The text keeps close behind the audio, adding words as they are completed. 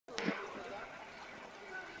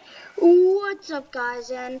What's up, guys?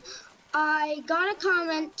 And I got a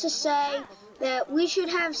comment to say that we should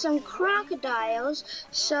have some crocodiles,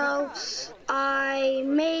 so I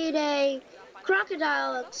made a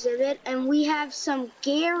crocodile exhibit, and we have some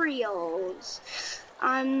gharials.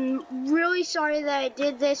 I'm really sorry that I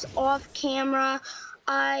did this off camera.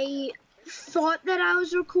 I thought that I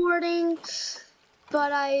was recording,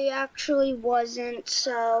 but I actually wasn't,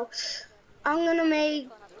 so I'm gonna make,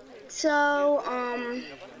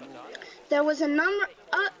 there was another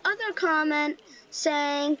comment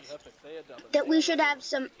saying that we should have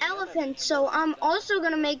some elephants, so I'm also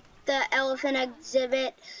going to make the elephant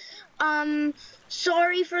exhibit.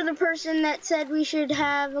 Sorry for the person that said we should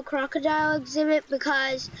have a crocodile exhibit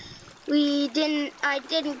because I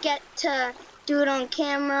didn't get to do it on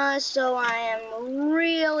camera, so I am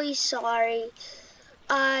really sorry.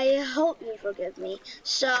 I hope you forgive me.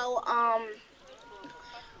 So,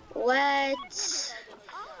 let's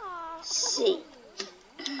see.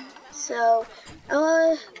 So,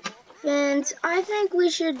 elephants, I think we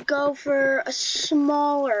should go for a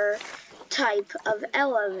smaller type of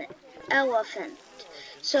elephant.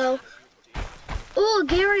 So, oh,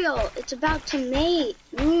 gharial, it's about to mate.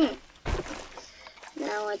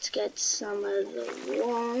 Now let's get some of the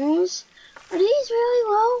walls. Are these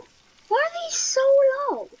really low? Why are these so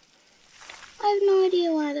low? I have no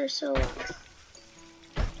idea why they're so low.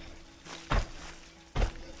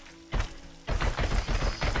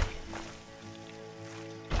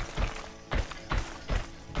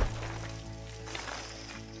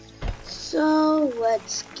 So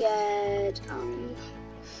let's get a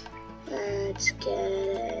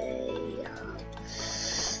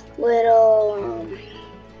little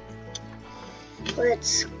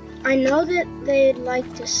I know that they'd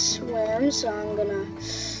like to swim, so I'm gonna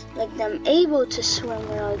make them able to swim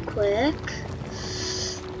real quick.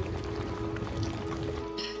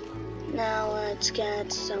 Now let's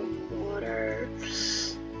get some water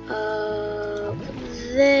up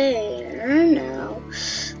there. Now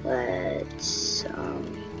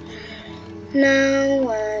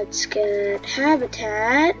let's get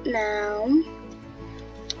habitat. Now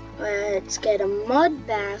let's get a mud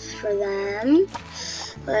bath for them.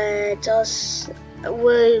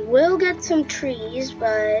 We will get some trees,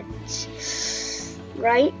 but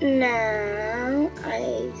right now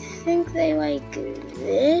I think they like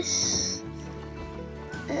this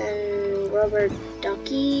and rubber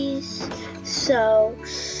duckies. So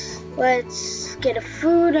let's get a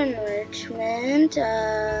food enrichment.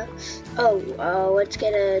 Let's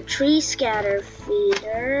get a tree scatter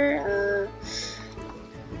feeder.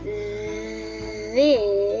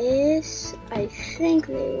 This I think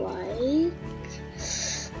they like.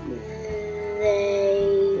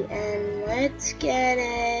 And let's get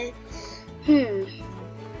it.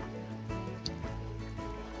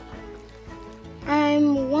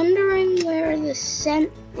 I'm wondering where the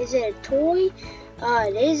scent. Is it a toy?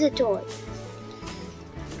 It is a toy.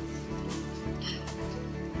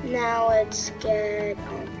 Now let's get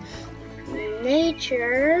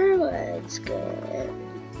nature. Let's get.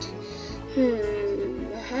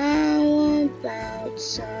 How about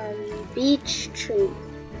some beech trees?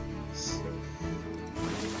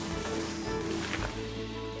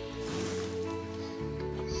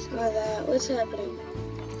 What's happening?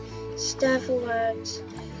 Staff alerts.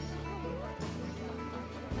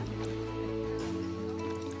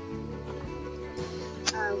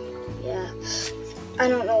 Yeah. I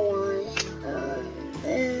don't know why.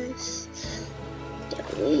 This.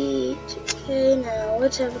 Delete. Okay, now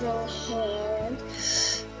what's happening here?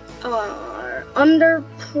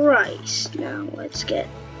 Underpriced. Now let's get.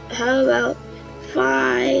 How about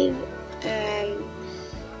 5 and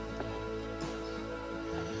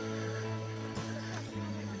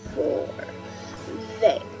 4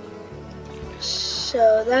 there?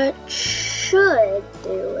 So that should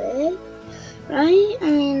do it, right? I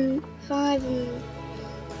mean, 5 and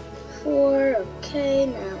 4. Okay,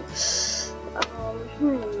 now.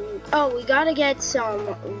 Oh, we gotta get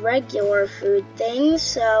some regular food things,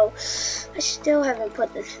 so I still haven't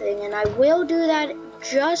put this thing in. I will do that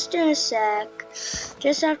just in a sec.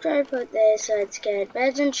 Just after I put this, let's get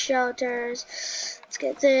beds and shelters. Let's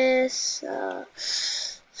get this.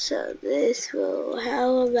 So this will,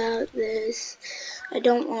 how about this? I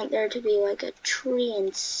don't want there to be like a tree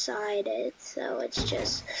inside it, so let's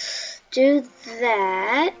just do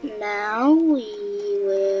that. Now we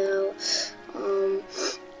will,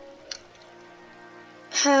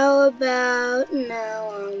 how about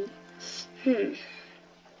now,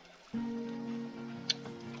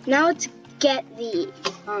 now let's get the,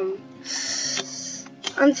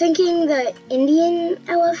 I'm thinking the Indian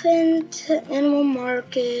elephant, animal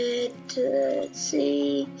market, let's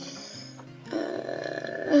see,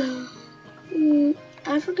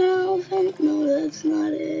 African elephant, no, that's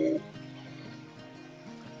not it.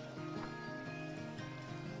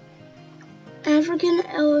 African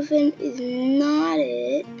elephant is not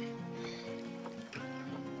it.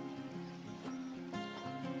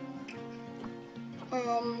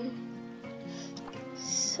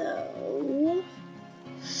 So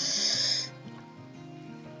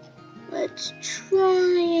let's try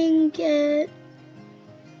and get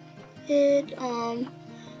it, John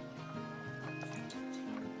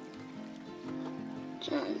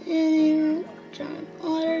Anteater, John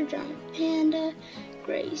Otter, John Panda,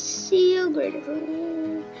 Gray Seal, Greater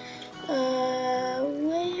Balloon,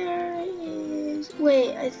 where is,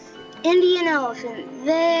 wait, Indian elephant,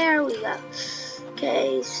 there we go.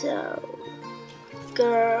 Okay, so,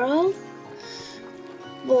 girl,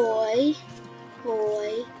 boy,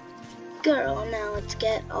 boy, girl. Now let's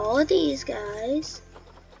get all of these guys,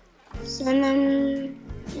 send them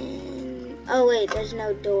in. Oh wait, there's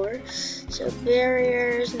no door, so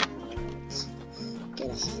barriers. Now let's get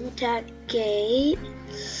a habitat gate.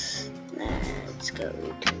 Let's go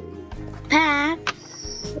to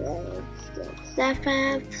paths. Let's get staff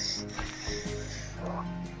paths.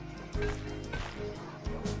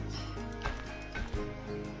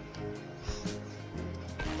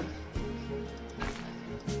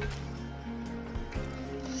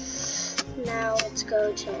 Now let's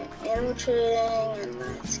go to animal trading and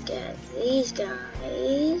let's get these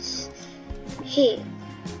guys here.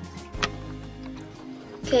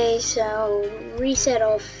 Okay, so reset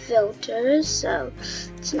all filters, so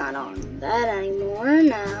it's not on that anymore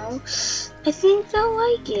now. I think they'll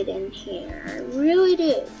like it in here, I really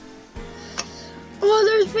do. Oh,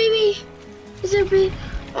 there's baby, is there baby?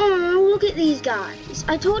 Oh, look at these guys.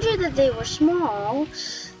 I told you that they were small.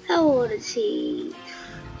 How old is he?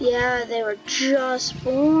 Yeah, they were just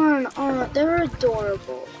born. Oh, they're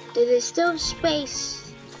adorable. Do they still have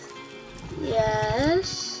space?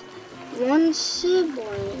 Yes. One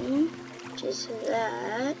sibling. Just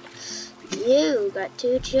that. You got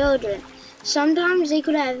 2 children. Sometimes they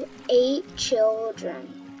could have 8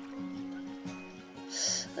 children.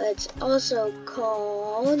 It's also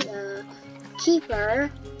called a keeper.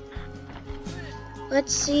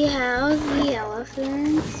 Let's see how the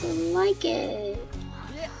elephants like it.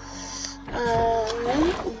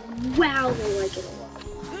 Wow, they like it a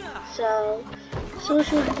lot. So,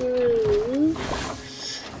 social group,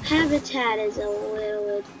 habitat is a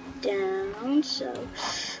little down, so,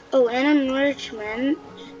 oh, and enrichment,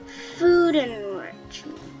 food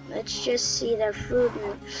enrichment. Let's just see their food,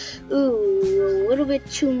 ooh, a little bit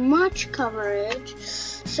too much coverage,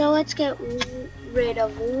 so let's get rid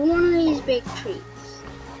of one of these big trees.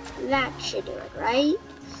 That should do it, right?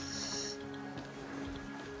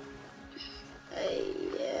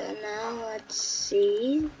 Yeah, now let's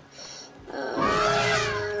see.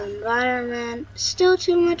 Environment, still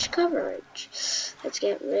too much coverage. Let's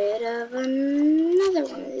get rid of another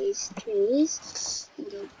one of these trees and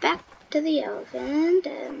go back to the elephant,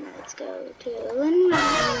 and let's go to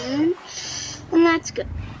environment, and that's good.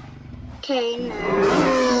 Okay, now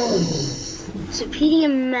Wikipedia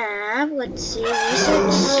map. Let's see,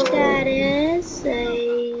 research status.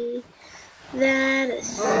 Say that.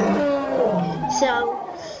 So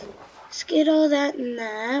let's get all that and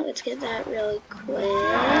that. Let's get that really quick.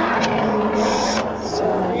 So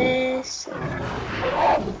this.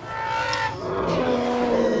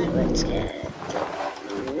 Let's get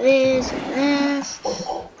this and this.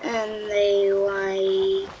 And they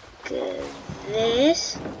like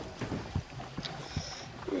this.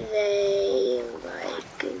 They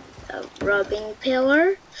like a rubbing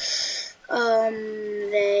pillar.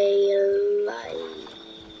 They like,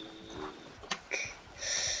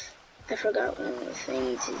 I forgot one of the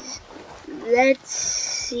things is, let's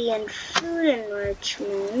see, in food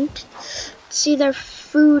enrichment, let's see their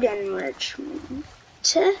food enrichment.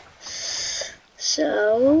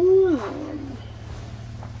 So,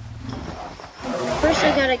 first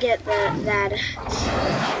I gotta get that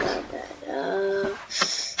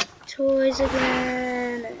toys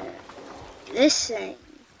again, this thing,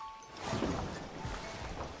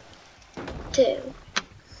 too.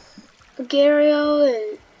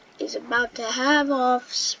 Gario is about to have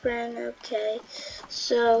offspring. Okay,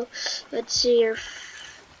 so let's see,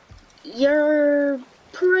 you're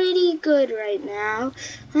pretty good right now,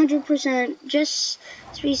 100%, just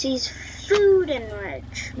species food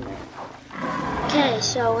enrichment. Okay,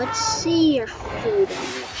 so let's see your food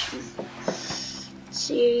enrichment. Let's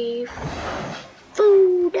see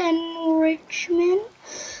food enrichment.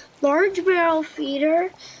 large barrel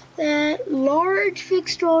feeder, that large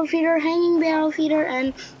fixed roller feeder, hanging barrel feeder,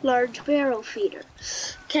 and large barrel feeder.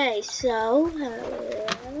 Okay, so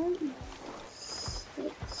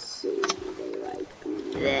let's see. They like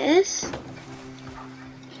this.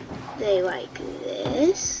 They like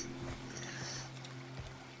this.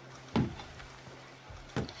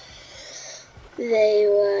 They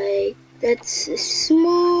like, that's a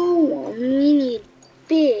small one. We need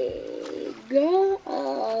big.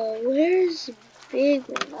 Where's the big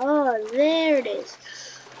one? Oh, there it is.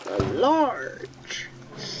 A large.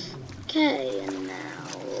 Okay, and now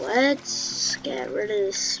let's get rid of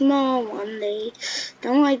the small one. They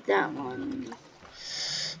don't like that one.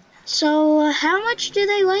 So, how much do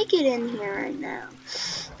they like it in here right now?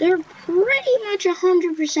 They're pretty much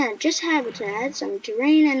 100%. Just habitat, some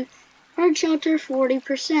terrain, and hard shelter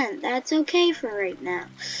 40%. That's okay for right now.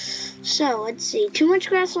 So, let's see. Too much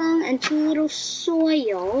grass long and too little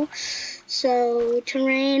soil. So,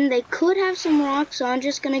 terrain, they could have some rocks, so I'm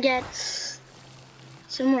just going to get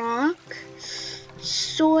some rock.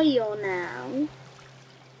 Soil now.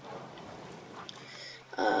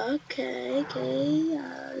 Okay.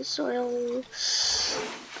 Soil,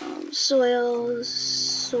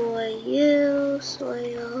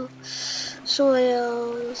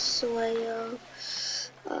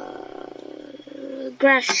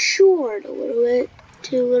 grass short a little bit,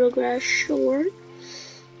 too little grass short.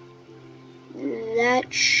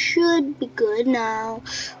 That should be good. Now,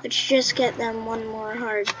 let's just get them one more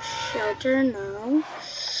hard shelter now.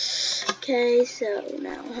 Okay, so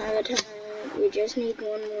now habitat, we just need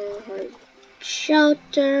one more hard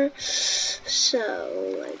shelter.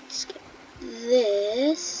 So let's get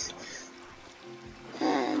this,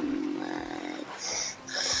 and let's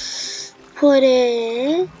put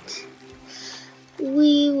it,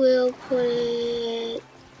 we will put it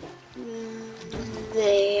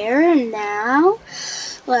there. Now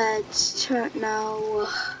let's turn, now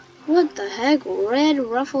what the heck, red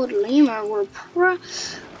ruffled lemur,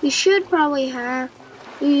 we should probably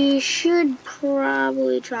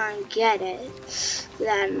try and get it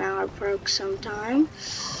that in our park sometime.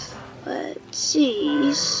 Let's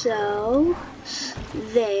see, so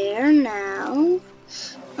there now.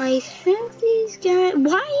 I think these guys,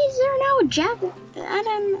 why is there no jackal? I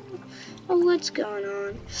don't know what's going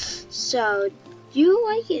on. So, you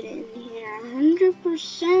like it in here,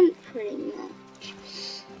 100% pretty much.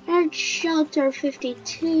 Hard shelter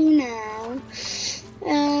 52 now.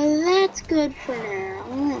 That's good for now.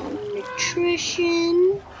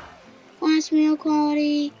 Nutrition, last meal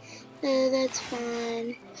quality, that's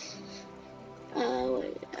fine.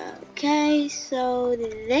 Okay, so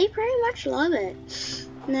they pretty much love it.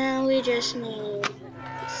 Now we just need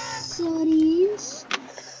facilities.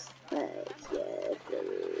 Let's get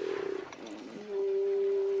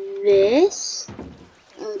this.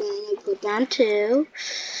 Oh, then I put down 2.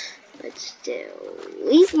 Let's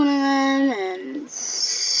delete one of them and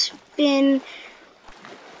spin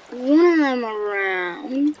one of them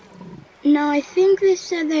around. Now, I think they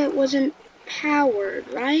said that it wasn't powered,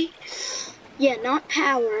 right? Yeah, not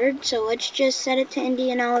powered, so let's just set it to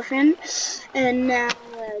Indian elephant. And now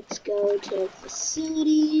let's go to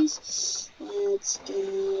facilities. Let's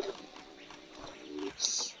get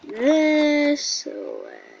this. So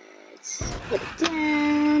let's put it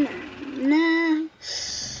down. And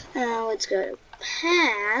now let's go to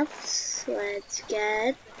paths. Let's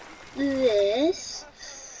get this.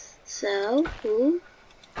 So,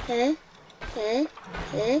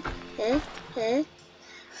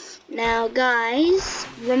 Now, guys,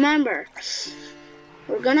 remember,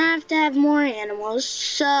 we're gonna have to have more animals.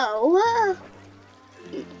 So,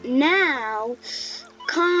 now,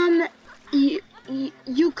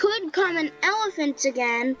 you could come in elephants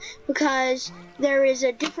again, because there is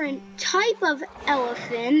a different type of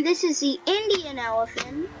elephant. This is the Indian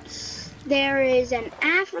elephant. There is an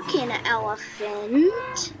African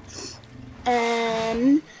elephant,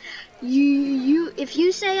 and if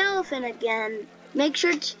you say elephant again, make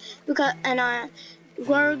sure to, because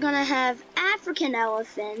we're gonna have African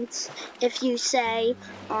elephants if you say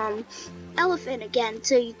elephant again.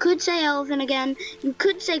 So you could say elephant again, you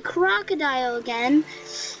could say crocodile again,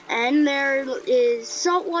 and there is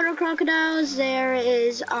saltwater crocodiles, there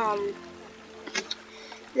is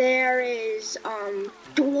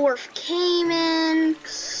dwarf caiman,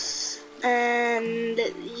 and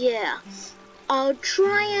yeah. I'll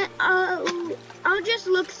just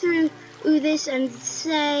look through this and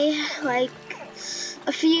say like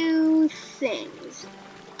a few things.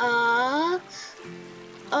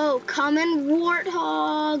 Common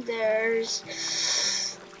warthog, there's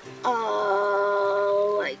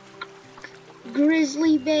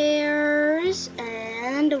grizzly bears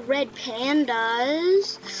and red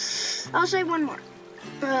pandas. I'll say one more.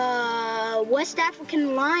 West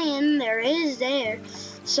African lion, there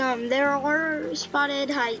some. There are spotted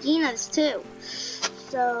hyenas too.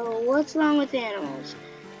 So what's wrong with animals?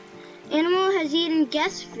 Animal has eaten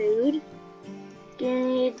guest food. Do you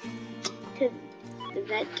need the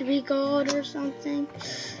vet to be called or something?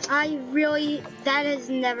 That has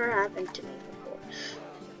never happened to me before.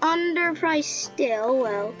 Underpriced still,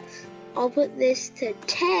 well, I'll put this to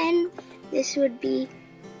 10. This would be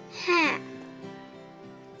half.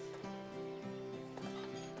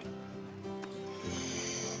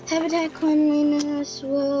 Habitat cleanliness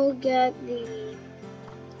will get the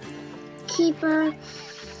keeper.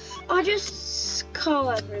 I'll just call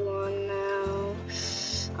everyone now.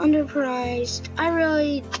 Underpriced. I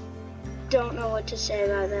really don't know what to say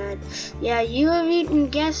about that. Yeah, you have eaten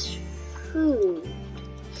guest food.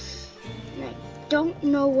 And I don't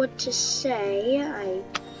know what to say. I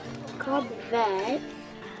called the vet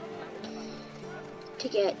to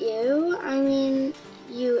get you. I mean,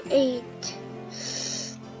 you ate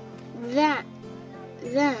that,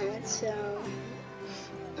 so,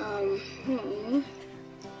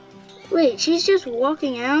 Wait, she's just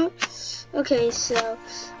walking out? Okay, so,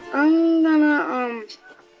 I'm gonna,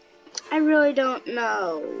 I really don't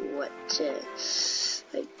know what to,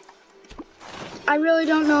 I really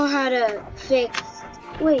don't know how to fix,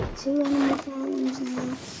 wait, 2 animal problems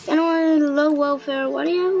now. Animal low welfare, why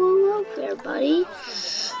do you have low welfare, buddy?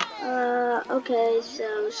 Okay,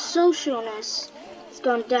 so, socialness has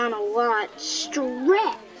gone down a lot.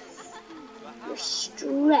 Stress. Your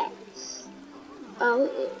stress. Oh,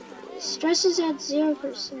 stress is at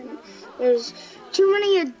 0%. There's too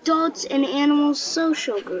many adults in animal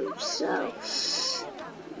social groups, so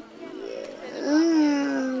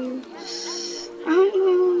yeah. I don't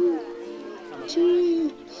know. Too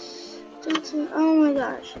many. Oh my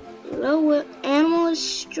gosh. Animal is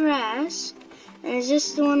stress. And is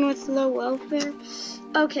this the one with low welfare?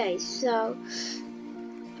 Okay, so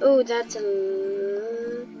oh, that's a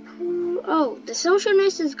oh, the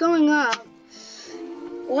socialness is going up.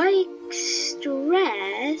 Like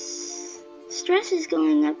stress is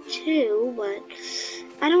going up too, but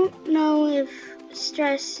I don't know if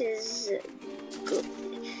stress is good.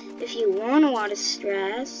 If you want a lot of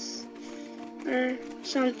stress or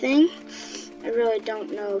something, I really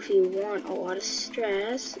don't know if you want a lot of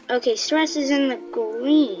stress. Okay, stress is in the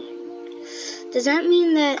green. Does that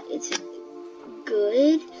mean that it's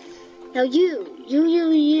good? Now you.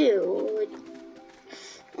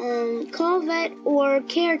 Call vet or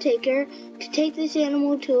caretaker to take this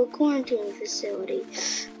animal to a quarantine facility.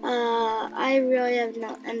 I really have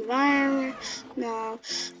no environment. No.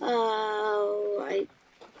 I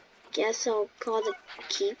guess I'll call the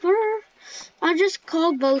keeper. I'll just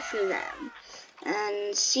call both of them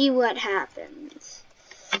and see what happens.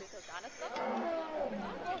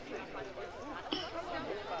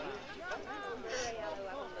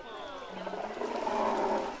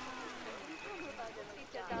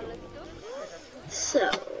 So,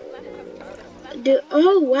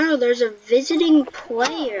 oh wow, there's a visiting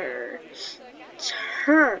player. It's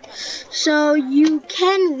her. So you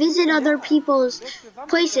can visit other people's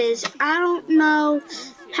places. I don't know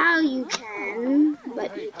how you can,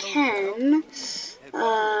 but you can.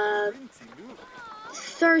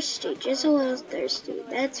 Thirsty, just a little thirsty.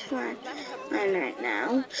 That's fine right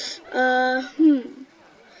now.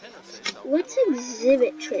 What's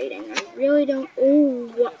exhibit trading? I really don't. Oh,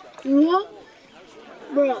 what?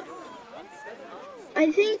 Bruh.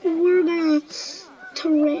 I think we're gonna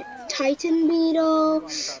Titan Beetle,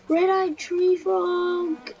 Red-Eyed Tree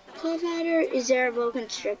Frog, Puff Adder. Is there a boa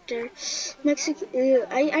constrictor? Mexican.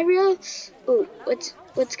 I really. Oh, let's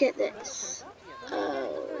get this.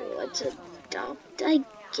 Let's adopt, I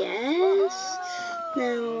guess.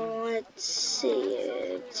 Now let's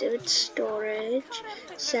see. Exhibit storage.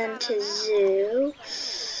 Send to zoo.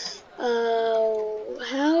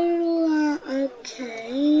 How do I?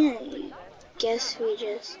 Okay. I guess we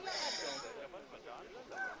just.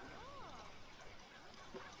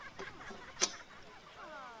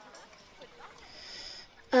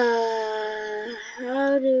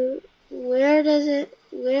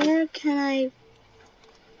 Where can I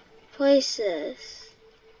place this?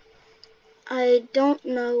 I don't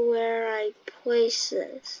know where I place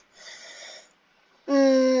this.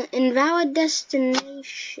 Invalid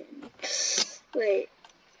destination. Wait.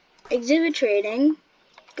 Exhibit trading.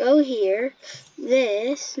 Go here.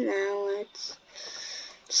 This. Now let's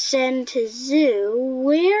send to zoo.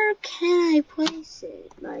 Where can I place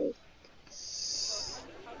it? Like,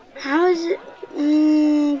 How is it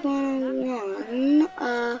going on?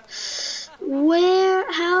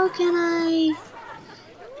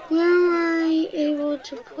 Where am I able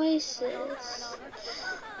to place this?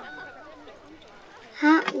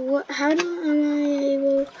 How am I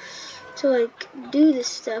able to like do this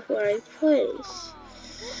stuff where I place?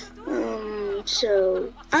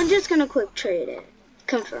 So I'm just gonna quick trade it.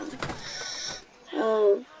 Confirm.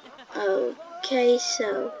 Oh, okay,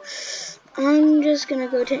 so I'm just gonna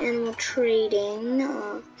go to animal trading.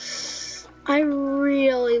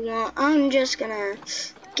 I'm just gonna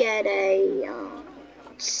get a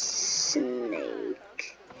snake.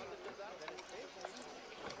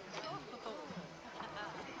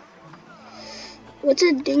 What's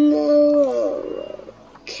a dingo?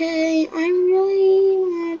 Okay, I really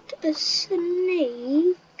want a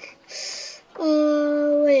snake.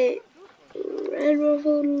 Wait. Red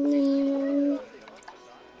ruffled lemur.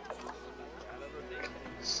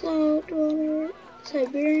 Saltwater.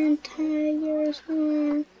 Siberian tiger or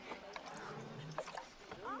something.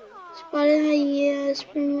 Spotted hyena,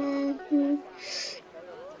 spring mountain.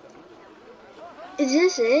 Is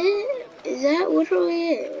this it? Is that literally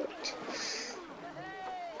it?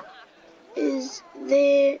 Is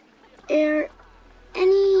there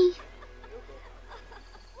any...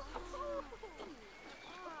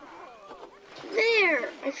 There!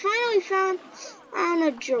 I finally found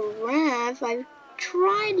a giraffe. I've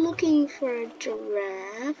tried looking for a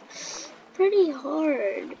giraffe. Pretty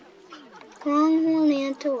hard. Pronghorn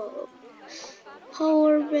antelope.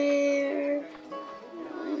 Polar bear.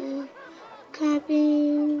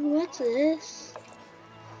 Copy. What's this?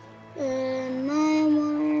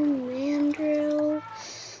 Myanmar, mandrill,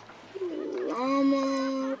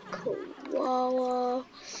 llama, koala,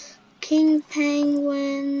 king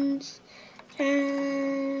penguins.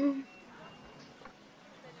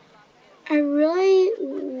 I really,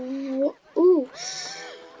 ooh,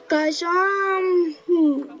 guys.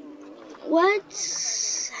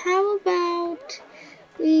 How about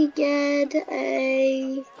we get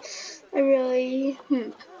I really,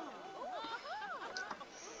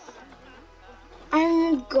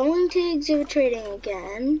 I'm going to exhibit trading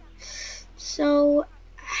again. So,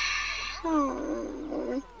 how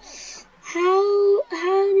do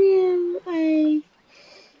I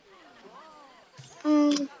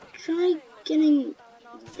try getting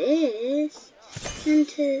this send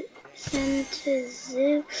to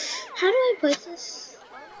zoo? How do I place this?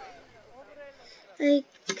 Like,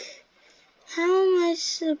 how am I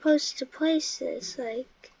supposed to place this?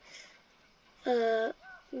 Like,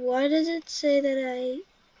 why does it say that I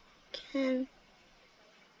can?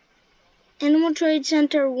 Animal Trade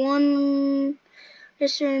Center 1,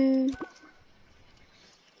 Western,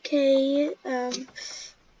 okay,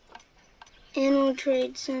 Animal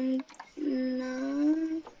Trade Center,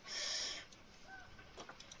 no.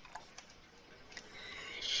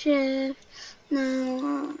 Chef,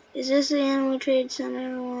 no, is this the Animal Trade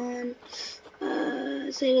Center 1?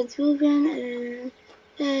 Say it's moving,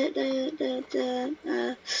 wait,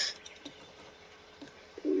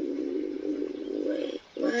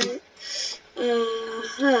 what?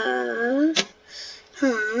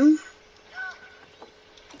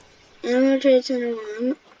 Animal Trade Center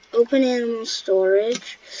 1, open animal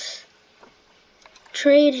storage,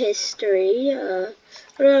 trade history,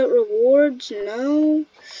 what about rewards? No.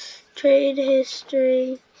 Trade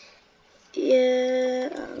history, yeah,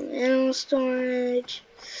 animal storage.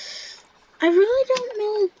 I really don't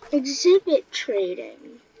know exhibit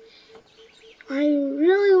trading. I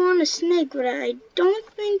really want a snake, but I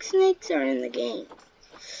don't think snakes are in the game.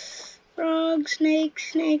 Frog, snake,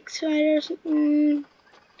 spiders. And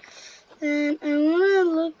I want to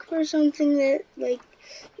look for something that like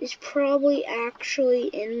is probably actually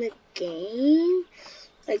in the game,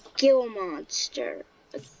 like Gill Monster.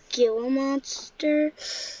 A Gill Monster.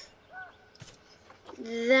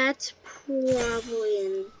 That's probably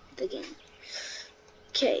in the game.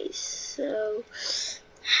 Okay, so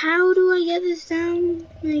how do I get this down?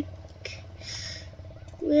 Like,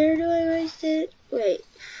 where do I waste it? Wait,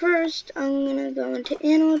 first I'm gonna go into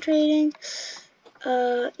animal trading.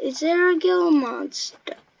 Is there a Gill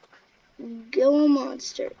Monster? Gill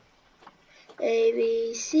Monster. A,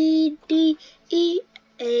 B, C, D, E,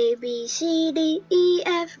 A, B, C, D, E,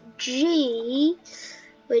 F, G.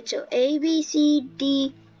 Wait, so A, B, C,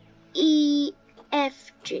 D, E,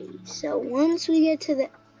 F, G. So once we get to the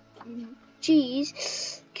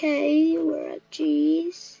G's, okay, we're at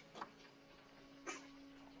G's.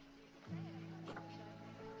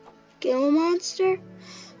 Gill Monster?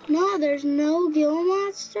 No, there's no Gill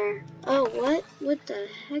Monster. Oh, what? What the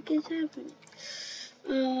heck is happening?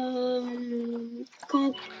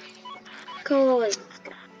 Cola is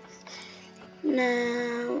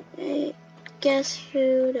now a guest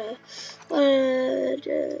food.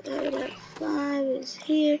 Habitat 5 is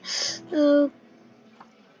here.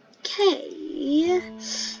 Okay.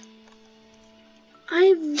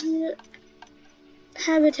 I've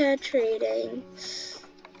habitat trading.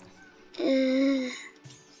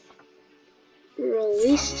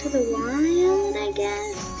 Release to the wild, I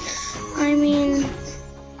guess. I mean,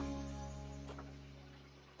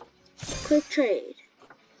 quick trade.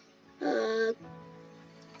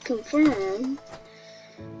 Confirm.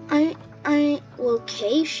 I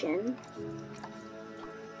location.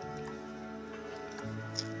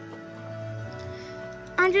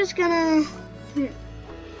 I'm just gonna.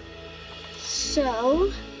 So,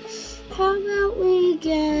 how about we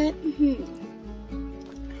get?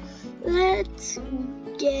 Let's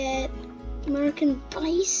get American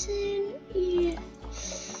bison. Yeah.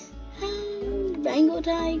 Bengal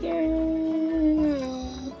tiger.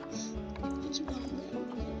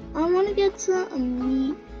 I want to get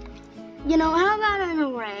some. You know, how about an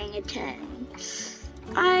orangutan?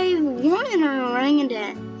 I want an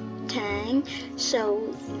orangutan.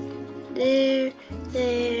 So there.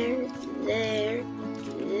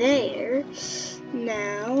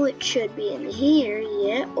 Now it should be in here.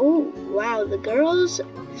 Yeah. Oh wow, the girls,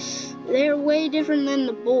 they're way different than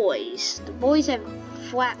the boys. The boys have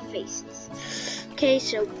flat faces. Okay,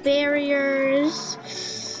 so barriers.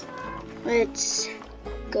 Let's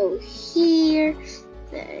go here.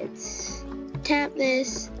 Let's tap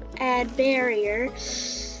this, add barrier.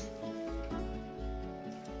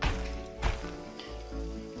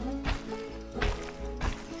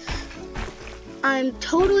 I'm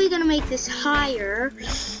totally gonna make this higher,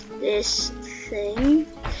 this thing.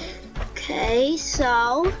 Okay,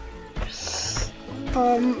 so,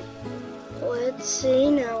 let's see,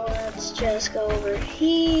 now let's just go over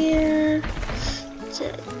here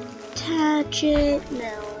to attach it.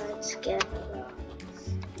 Now let's get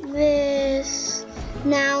this.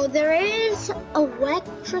 Now there is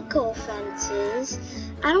electrical fences.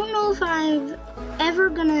 I don't know if I'm ever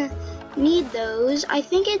gonna need those. I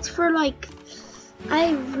think it's for like,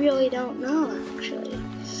 I really don't know actually.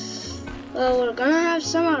 Well, we're gonna have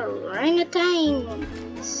some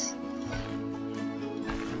orangutans.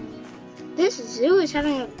 This zoo is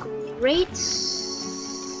having a great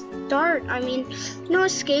start. I mean, no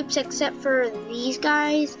escapes except for these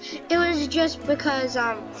guys. It was just because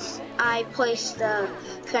I placed the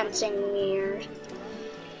fencing near.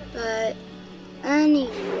 But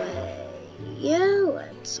anyway, yeah,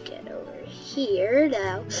 let's get over here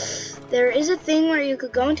now. There is a thing where you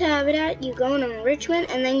could go into habitat, you go in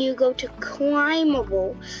enrichment, and then you go to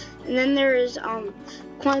climbable. And then there is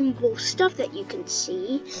climbable stuff that you can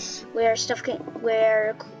see where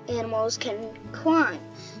animals can climb.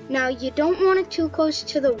 Now you don't want it too close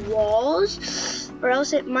to the walls, or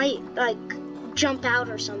else it might like jump out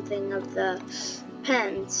or something of the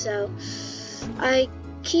pen. So I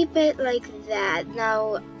keep it like that.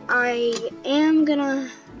 Now I am gonna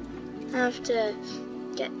have to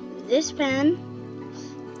get this pen,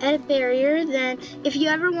 edit barrier. Then if you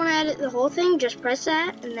ever want to edit the whole thing, just press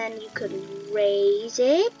that, and then you could raise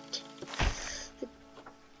it.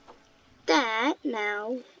 That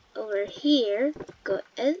now over here, go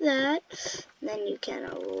edit that, and then you can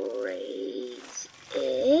raise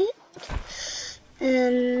it.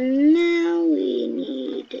 And now we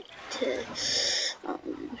need to.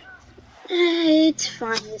 It's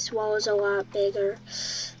fine. This wall is a lot bigger.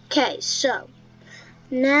 Okay, so.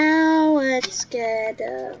 Now let's get,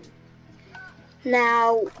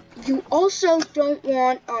 now you also don't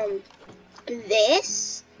want,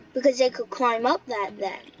 this, because they could climb up that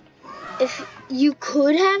then. If you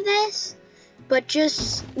could have this, but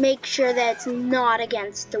just make sure that it's not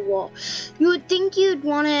against the wall. You would think you'd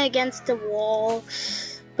want it against the wall,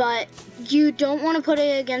 but you don't want to put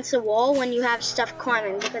it against the wall when you have stuff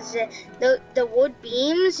climbing, because the wood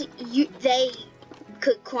beams, they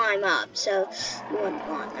could climb up, so you wouldn't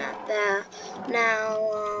want that there.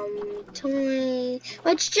 Now,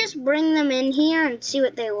 let's just bring them in here and see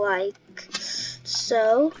what they like.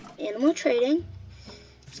 So, animal trading.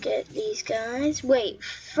 Let's get these guys. Wait,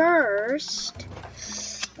 first,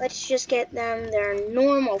 let's just get them their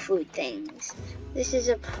normal food things. This is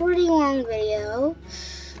a pretty long video.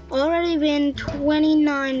 Already been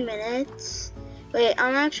 29 minutes. Wait,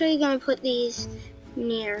 I'm actually gonna put these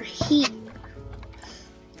near here.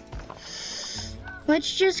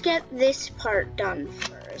 Let's just get this part done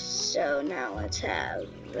first. So now let's have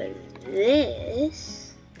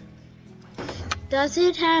this. Does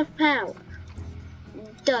it have power?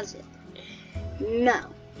 Does it? No.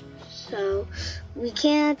 So we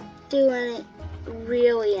can't do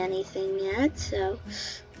really anything yet. So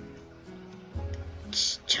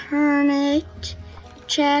let's turn it.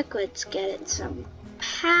 Check. Let's get it some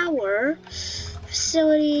power.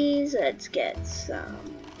 Facilities. Let's get some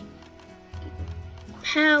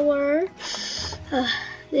power.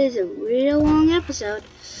 This is a real long episode.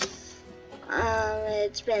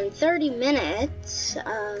 It's been 30 minutes.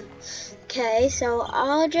 Okay, so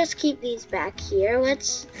I'll just keep these back here.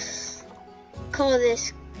 Let's call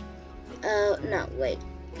this, no, wait.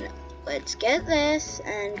 No. Let's get this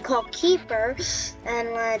and call Keeper.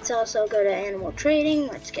 And let's also go to Animal Trading.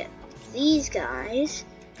 Let's get these guys.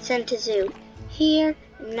 Send to Zoo. Here,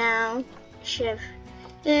 now, shift.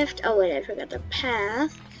 Oh wait, I forgot the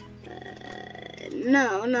path.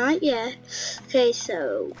 No, not yet. Okay,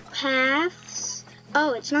 so paths.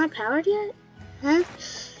 Oh, it's not powered yet? Huh?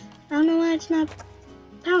 I don't know why it's not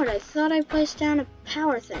powered. I thought I placed down a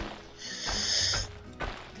power thing.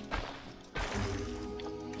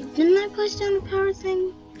 Didn't I place down a power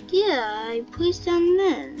thing? Yeah, I placed down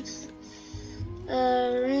this.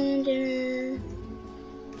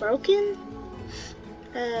 Broken?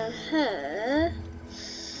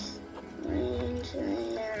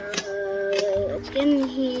 Let's get in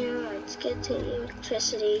here. Let's get to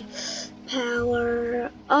electricity. Power.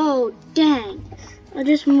 Oh, dang. I'll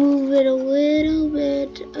just move it a little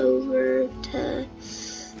bit over to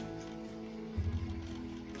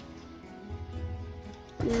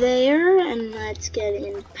there. And let's get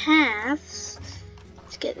in paths.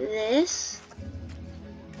 Let's get this.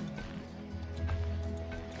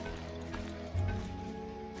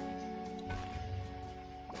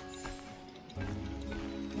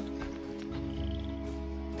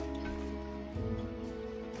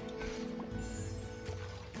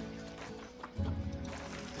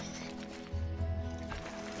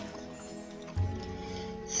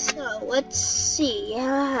 So let's see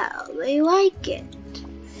how they like it.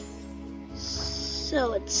 So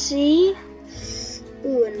let's see.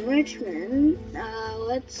 Ooh, enrichment.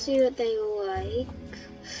 Let's see what they like.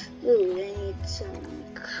 Ooh, they need some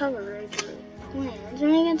coverage for plans.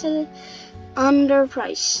 Let me get to the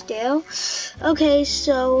underpriced still. Okay,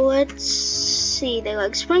 so let's see. They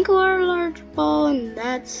like sprinkler, large ball, and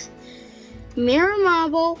that's mirror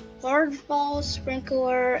marble, large ball,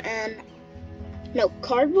 sprinkler, and no,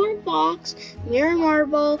 cardboard box, mirror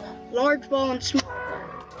marble, large ball, and small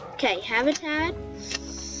ball. Okay, habitat,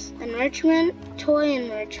 enrichment, toy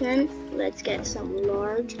enrichment. Let's get some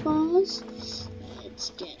large balls. Let's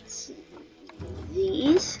get some of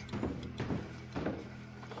these.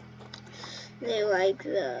 They like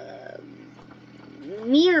the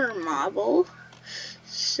mirror marble,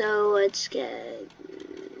 so let's get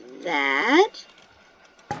that.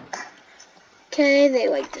 Okay, they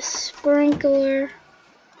like the sprinkler.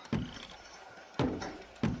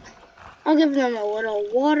 I'll give them a little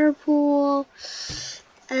water pool.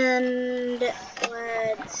 And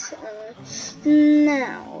let's,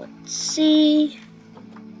 now, let's see.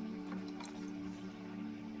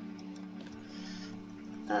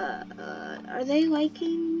 Are they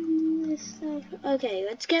liking this stuff? Okay,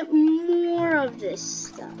 let's get more of this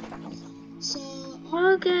stuff. So,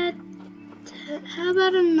 I'll get, how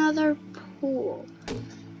about another pool?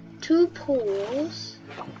 2 pools.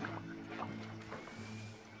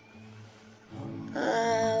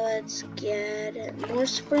 Let's get more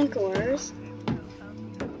sprinklers.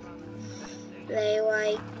 They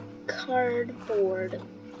like cardboard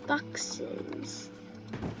boxes.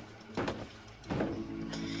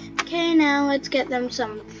 Okay, now let's get them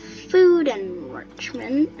some food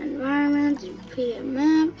enrichment, environment, PDF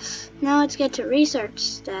map. Now let's get to research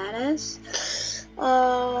status.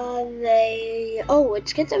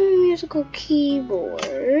 Let's get them a musical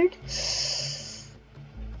keyboard.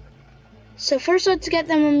 So first let's get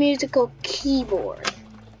them a musical keyboard.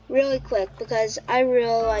 Really quick, because I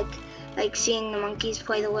really like seeing the monkeys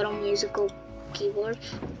play the little musical keyboard.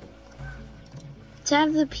 To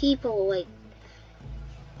have the people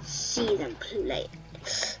see them play it.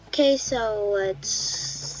 Okay, so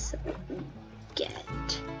let's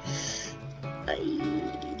get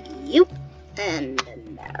you. And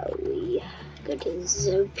now we go to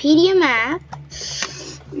Zopedia map.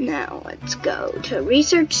 Now let's go to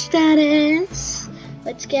research status.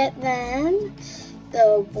 Let's get them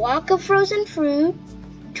the block of frozen fruit,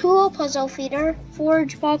 tool puzzle feeder,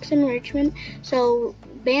 forage box enrichment. So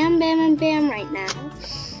bam, bam, and bam right now.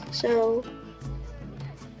 So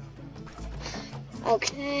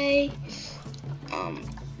okay.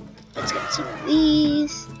 Let's get some of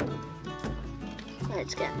these.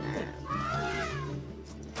 Let's get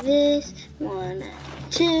this 1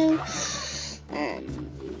 and 2. And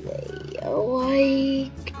they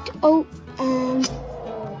liked, oh, dang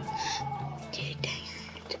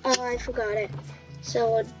it. Oh, I forgot it.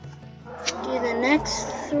 So we'll do the next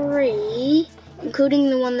 3, including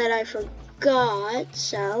the one that I forgot.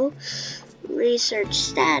 So, research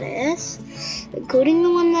status, including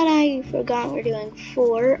the one that I forgot, we're doing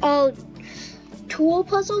 4. Oh, tool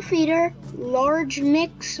puzzle feeder, large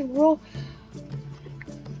mix roll.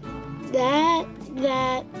 That.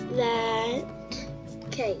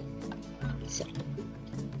 Okay, so.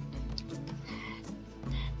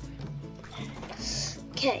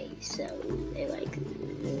 Okay, so they like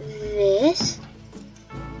this.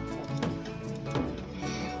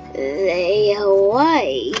 They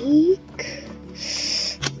like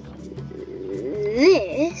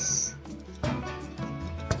this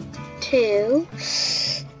too.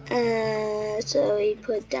 So we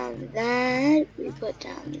put down that. We put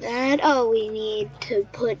down that. Oh, we need to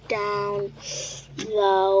put down the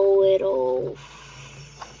little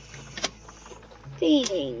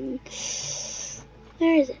thing.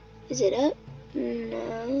 Where is it? Is it up?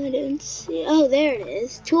 No, I didn't see. Oh, there it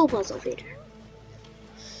is. Tool puzzle feeder.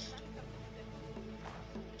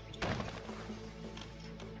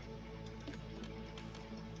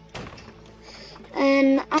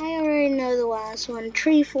 And I already know the last one.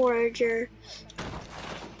 Tree forager.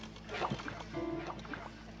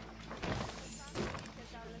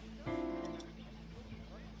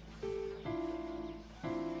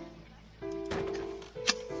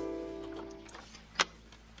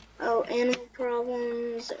 Oh, animal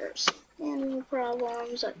problems. There's animal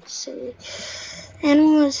problems. Let's see.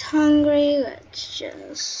 Animal is hungry. Let's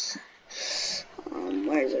just.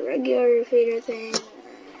 Where's the regular feeder thing?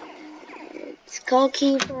 It's called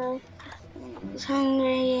keeper. Animal is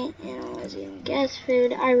hungry. Animal is eating guest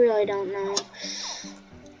food. I really don't know.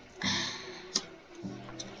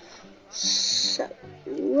 So.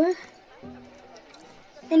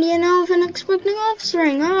 Indian elephant expecting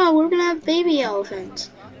offspring. Oh, we're gonna have baby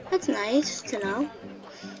elephants. That's nice to know.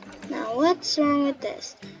 Now, what's wrong with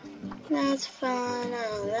this? That's fine.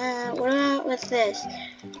 Oh, that. What about with this?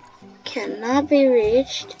 Cannot be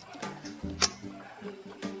reached.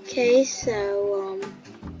 Okay, so,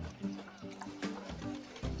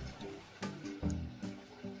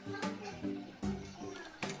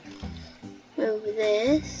 move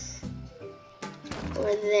this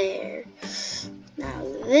over there. Now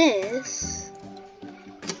this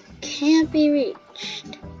can't be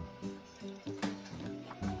reached.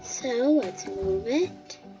 So let's move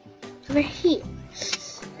it over here.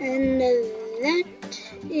 And that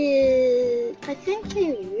is, I think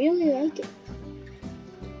they really like it.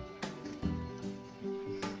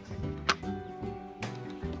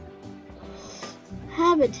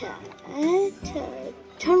 Habitat,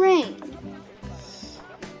 terrain,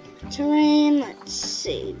 let's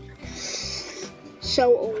see.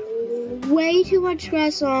 So way too much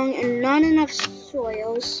grass along and not enough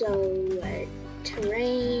soil, so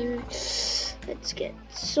terrain, let's get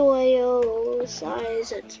soil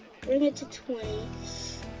size, let's bring it to 20.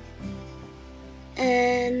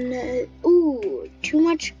 And, ooh,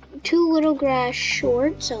 too little grass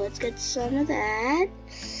short, so let's get some of that.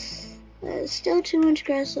 Still too much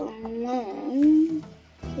grass along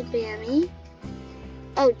the Bammy.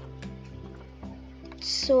 Oh,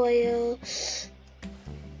 soil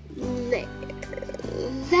there.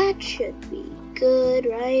 That should be good,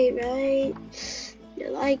 right? You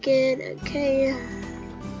like it? Okay.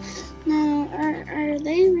 Now, are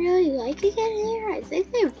they really liking it here? I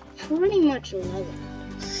think they pretty much love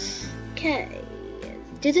it. Okay.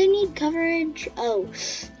 Do they need coverage? Oh,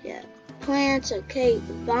 yeah. Plants, okay.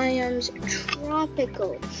 Biomes,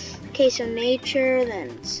 tropical. Okay, so nature,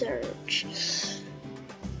 then search.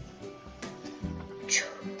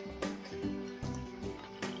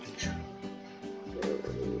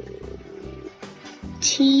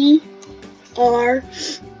 TROPICAL.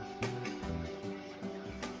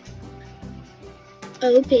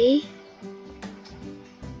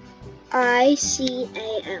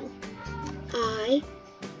 ICAL.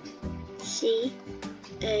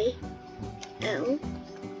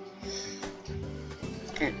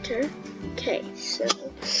 Enter. Okay, so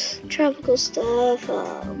tropical stuff.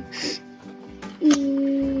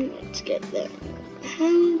 Let's get there.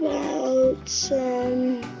 How about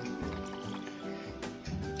some?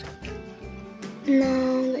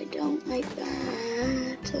 No, they don't like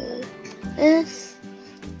that. This.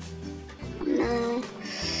 No.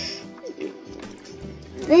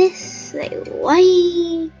 This they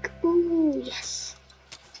like. Ooh, yes.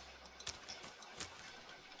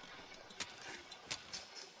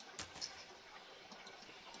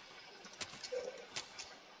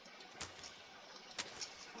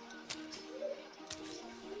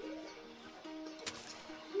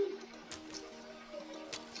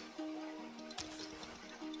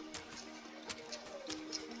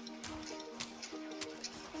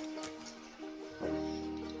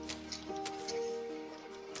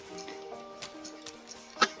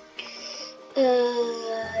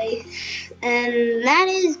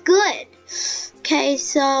 Okay,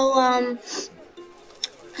 so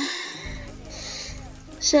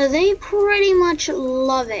they pretty much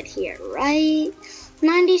love it here, right?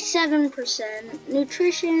 97%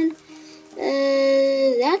 nutrition.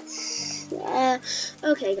 That's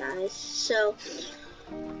okay, guys. So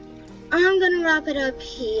I'm gonna wrap it up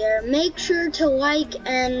here. Make sure to like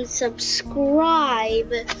and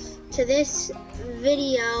subscribe to this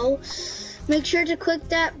video. Make sure to click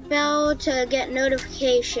that bell to get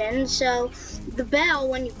notifications. So the bell,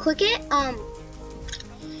 when you click it,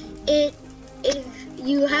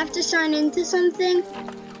 you have to sign into something,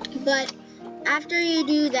 but after you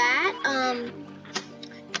do that,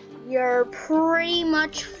 you're pretty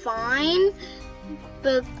much fine,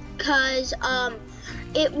 because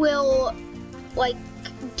it will like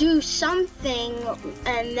do something,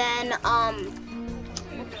 and then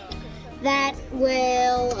that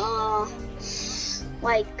will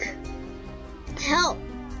like help.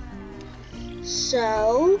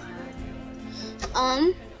 So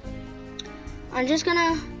I'm just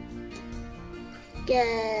gonna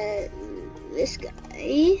get this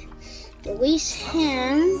guy, release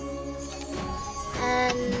him,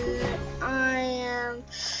 and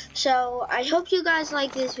so I hope you guys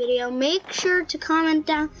like this video. Make sure to comment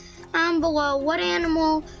down below what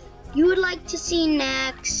animal you would like to see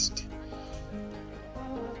next,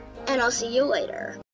 and I'll see you later.